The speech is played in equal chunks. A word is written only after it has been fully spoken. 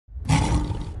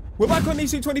We're back on EC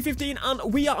 2015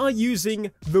 and we are using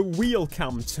the wheel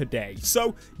cam today.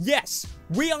 So yes,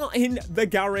 we are in the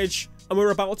garage and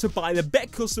we're about to buy the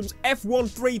Bet Customs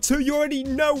F132. You already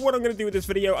know what I'm going to do with this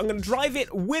video. I'm going to drive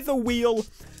it with a wheel.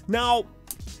 Now,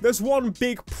 there's one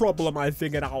big problem I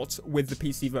figured out with the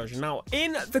PC version. Now,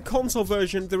 in the console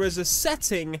version, there is a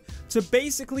setting to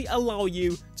basically allow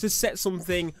you to set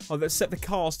something, or that set the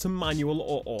cars to manual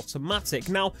or automatic.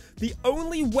 Now, the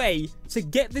only way to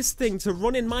get this thing to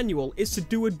run in manual is to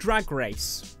do a drag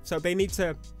race. So they need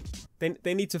to...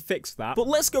 They need to fix that. But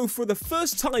let's go for the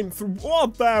first time through...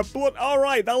 What the blood?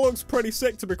 Alright, that looks pretty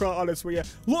sick, to be quite honest with you.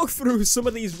 Look through some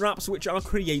of these wraps which are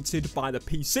created by the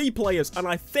PC players. And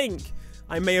I think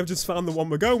I may have just found the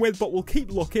one we're going with, but we'll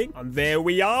keep looking. And there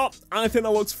we are. I think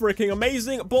that looks freaking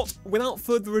amazing. But without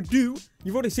further ado,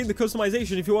 you've already seen the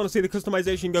customization. If you want to see the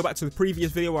customization, go back to the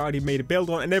previous video where I already made a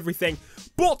build on it and everything.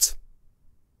 But...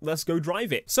 let's go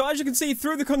drive it. So as you can see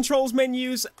through the controls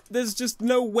menus, there's just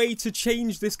no way to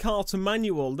change this car to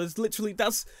manual. There's literally,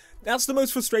 that's the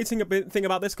most frustrating thing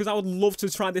about this, because I would love to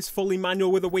try this fully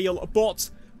manual with a wheel, but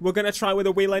we're going to try with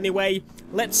a wheel anyway.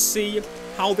 Let's see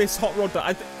how this hot rod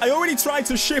does. I already tried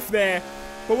to shift there,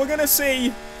 but we're going to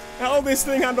see how this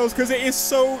thing handles, because it is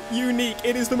so unique.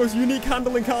 It is the most unique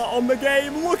handling car on the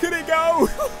game. Look at it go!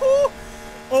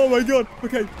 Oh my god.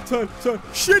 Okay, turn.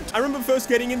 Shit! I remember first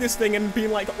getting in this thing and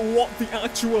being like, what the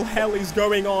actual hell is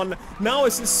going on? Now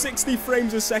it's at 60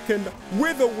 frames a second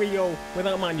with a wheel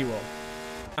without manual.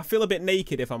 I feel a bit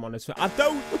naked, if I'm honest. I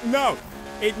don't know.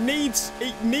 It needs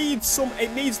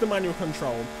the manual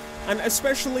control. And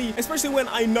especially when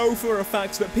I know for a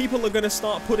fact that people are going to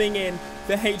start putting in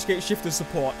the H-gate shifter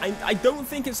support. I don't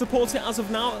think it supports it as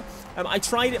of now. I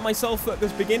tried it myself at the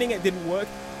beginning. It didn't work.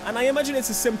 And I imagine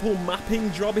it's a simple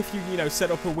mapping job if you know,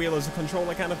 set up a wheel as a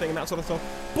controller kind of thing and that sort of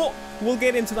stuff. But we'll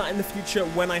get into that in the future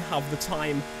when I have the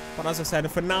time. But as I said,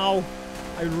 for now,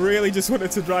 I really just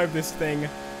wanted to drive this thing.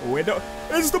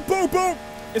 It's the poo-poo!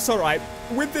 It's alright.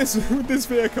 With this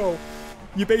vehicle,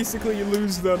 you basically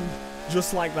lose them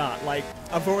just like that. Like,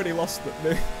 I've already lost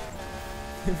them.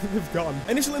 They've gone.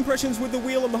 Initial impressions with the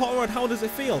wheel and the hot rod, how does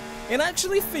it feel? It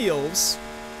actually feels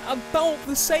about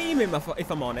the same,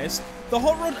 if I'm honest. The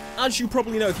hot rod, as you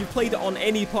probably know, if you've played it on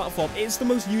any platform, it's the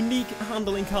most unique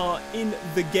handling car in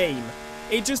the game.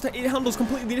 It handles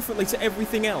completely differently to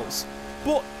everything else.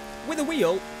 But with a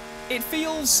wheel, it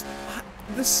feels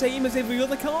the same as every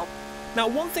other car. Now,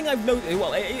 one thing I've noticed,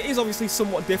 well, it is obviously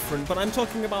somewhat different, but I'm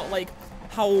talking about, like,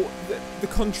 how the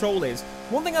control is.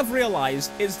 One thing I've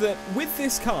realized is that with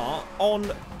this car,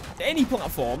 on any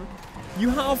platform,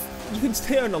 you can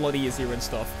turn a lot easier and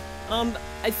stuff. And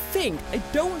I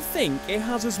don't think it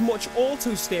has as much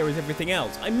auto steer as everything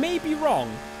else. I may be wrong.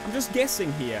 I'm just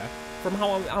guessing here from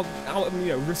how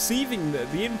I'm receiving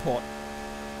the input.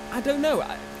 I don't know.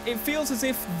 It feels as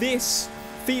if this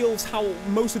feels how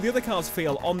most of the other cars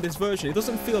feel on this version. It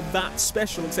doesn't feel that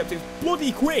special, except it's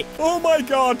bloody quick. Oh my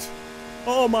god.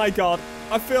 Oh my god.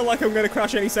 I feel like I'm going to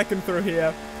crash any second through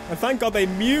here. And thank god they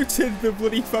muted the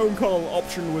bloody phone call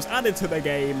option was added to the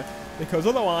game. Because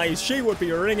otherwise, she would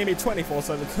be ringing me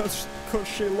 24/7 because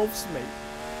she loves me.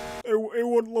 Who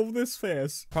wouldn't love this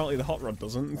face? Apparently the hot rod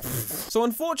doesn't. So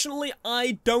unfortunately,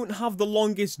 I don't have the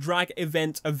longest drag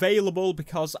event available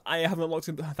because I haven't looked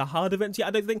into the hard events yet,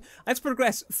 I don't think. I have to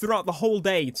progress throughout the whole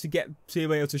day to be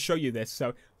able to show you this, so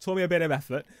it took me a bit of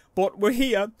effort. But we're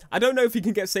here. I don't know if you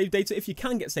can get save data. If you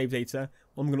can get save data,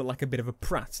 I'm going to look like a bit of a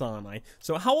prat, aren't I?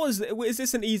 So is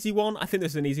this an easy one? I think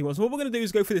this is an easy one. So what we're going to do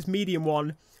is go for this medium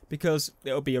one, because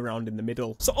it'll be around in the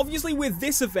middle. So obviously with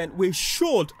this event, we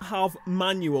should have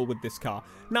manual with this car.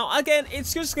 Now again,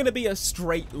 it's just going to be a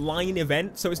straight line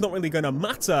event, so it's not really going to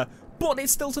matter. But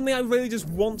it's still something I really just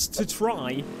want to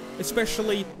try,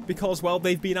 especially because, well,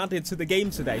 they've been added to the game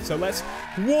today. So let's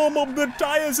warm up the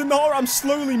tires in the hot. I'm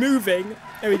slowly moving.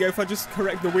 There we go. If I just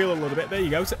correct the wheel a little bit. There you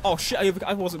go. So, oh, shit.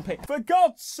 I wasn't paying. For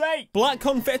God's sake. Black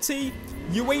confetti.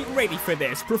 You ain't ready for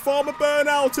this. Performer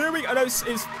burnout. Here we go. No,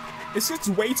 it's just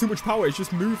way too much power. It's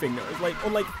just moving. It's like,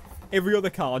 unlike every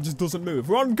other car, it just doesn't move.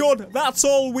 We're on good. That's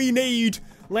all we need.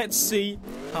 Let's see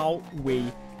how we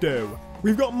do.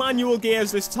 We've got manual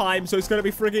gears this time, so it's going to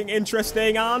be frigging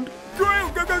interesting. And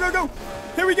go.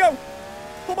 Here we go.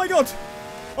 Oh my god.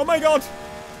 Oh my god.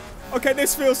 Okay,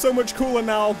 this feels so much cooler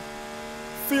now.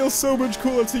 Feels so much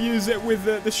cooler to use it with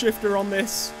the shifter on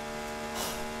this.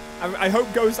 I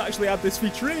hope Ghost actually add this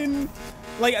feature in.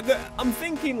 Like, I'm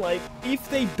thinking, like, if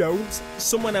they don't,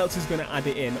 someone else is going to add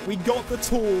it in. We got the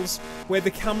tools where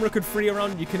the camera could free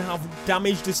around. You can have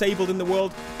damage disabled in the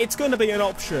world. It's going to be an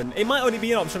option. It might already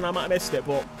be an option. I might have missed it,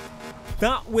 but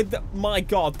that with the... My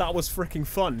god, that was freaking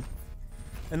fun.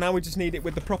 And now we just need it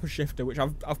with the proper shifter, which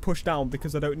I've pushed down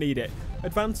because I don't need it.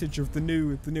 Advantage of the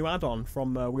new add-on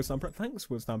from Wheelstand Pro. Thanks,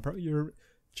 Wheelstand Pro.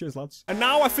 Cheers, lads. And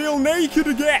now I feel naked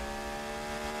again.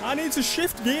 I need to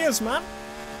shift gears, man.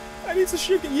 I need to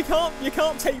shift it. You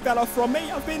can't take that off from me.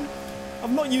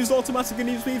 I've not used automatic and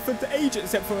need speed for ages,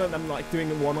 except for when I'm like doing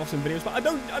one-offs in videos. But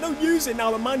I don't use it now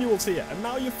the manual's here, and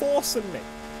now you're forcing me.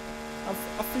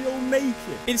 I feel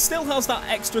naked. It still has that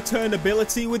extra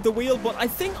turnability with the wheel, but I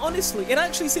think, honestly, it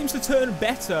actually seems to turn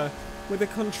better with a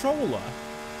controller.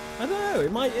 I don't know,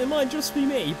 it might just be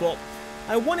me, but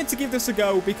I wanted to give this a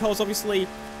go because, obviously,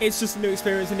 it's just a new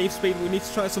experience in Need for Speed. We need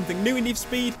to try something new in Need for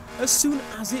Speed as soon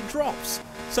as it drops.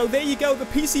 So there you go, the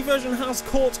PC version has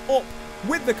caught up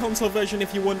with the console version,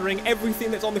 if you're wondering.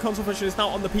 Everything that's on the console version is now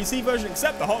on the PC version,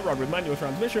 except the hot rod with manual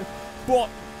transmission, but...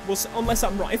 well, unless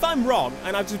I'm wrong. If I'm wrong,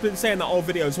 and I've just been saying that all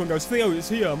videos, someone goes, Theo, it's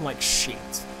here, I'm like, shit.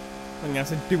 I'm going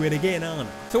to have to do it again, aren't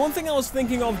I? So one thing I was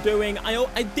thinking of doing,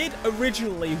 I did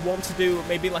originally want to do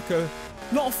maybe like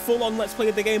not a full-on Let's Play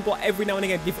of the game, but every now and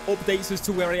again give updates as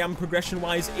to where I am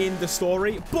progression-wise in the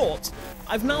story. But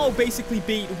I've now basically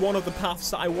beat one of the paths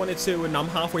that I wanted to, and I'm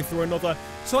halfway through another.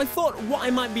 So I thought what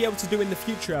I might be able to do in the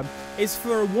future is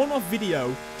for a one-off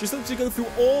video, just to go through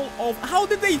all of... How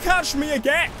did they catch me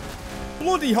again?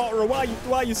 Bloody horror, why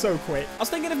are you so quick? I was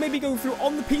thinking of maybe going through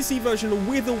on the PC version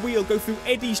with a wheel, go through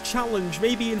Eddie's challenge,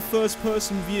 maybe in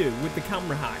first-person view with the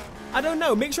camera hack. I don't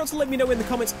know. Make sure to let me know in the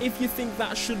comments if you think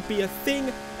that should be a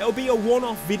thing. It'll be a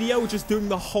one-off video, just doing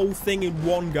the whole thing in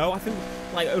one go. I think,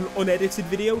 like, an unedited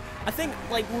video. I think,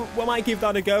 like, we might give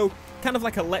that a go. Kind of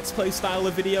like a Let's Play style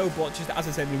of video, but just, as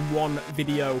I said, in one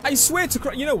video. I swear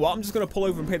to... You know what? I'm just going to pull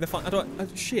over and pay the fine.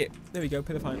 Shit. There we go.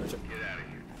 Pay the fine.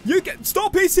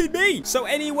 Stop hitting me! So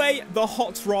anyway, the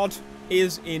hot rod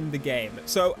is in the game.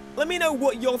 So let me know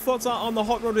what your thoughts are on the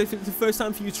hot rod if it's the first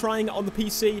time for you trying it on the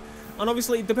PC. And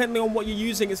obviously, depending on what you're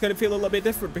using, it's going to feel a little bit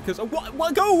different because...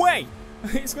 what? Go away!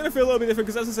 It's going to feel a little bit different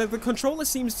because, as I said, the controller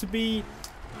seems to be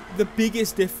the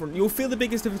biggest difference. You'll feel the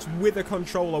biggest difference with a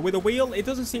controller. With a wheel, it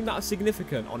doesn't seem that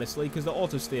significant, honestly, because the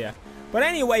auto steer. But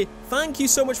anyway, thank you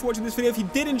so much for watching this video. If you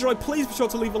did enjoy, please be sure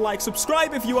to leave a like,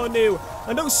 subscribe if you are new,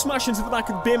 and don't smash into the back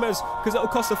of the bimmers, because it'll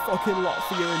cost a fucking lot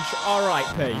for you. Alright,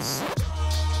 peace.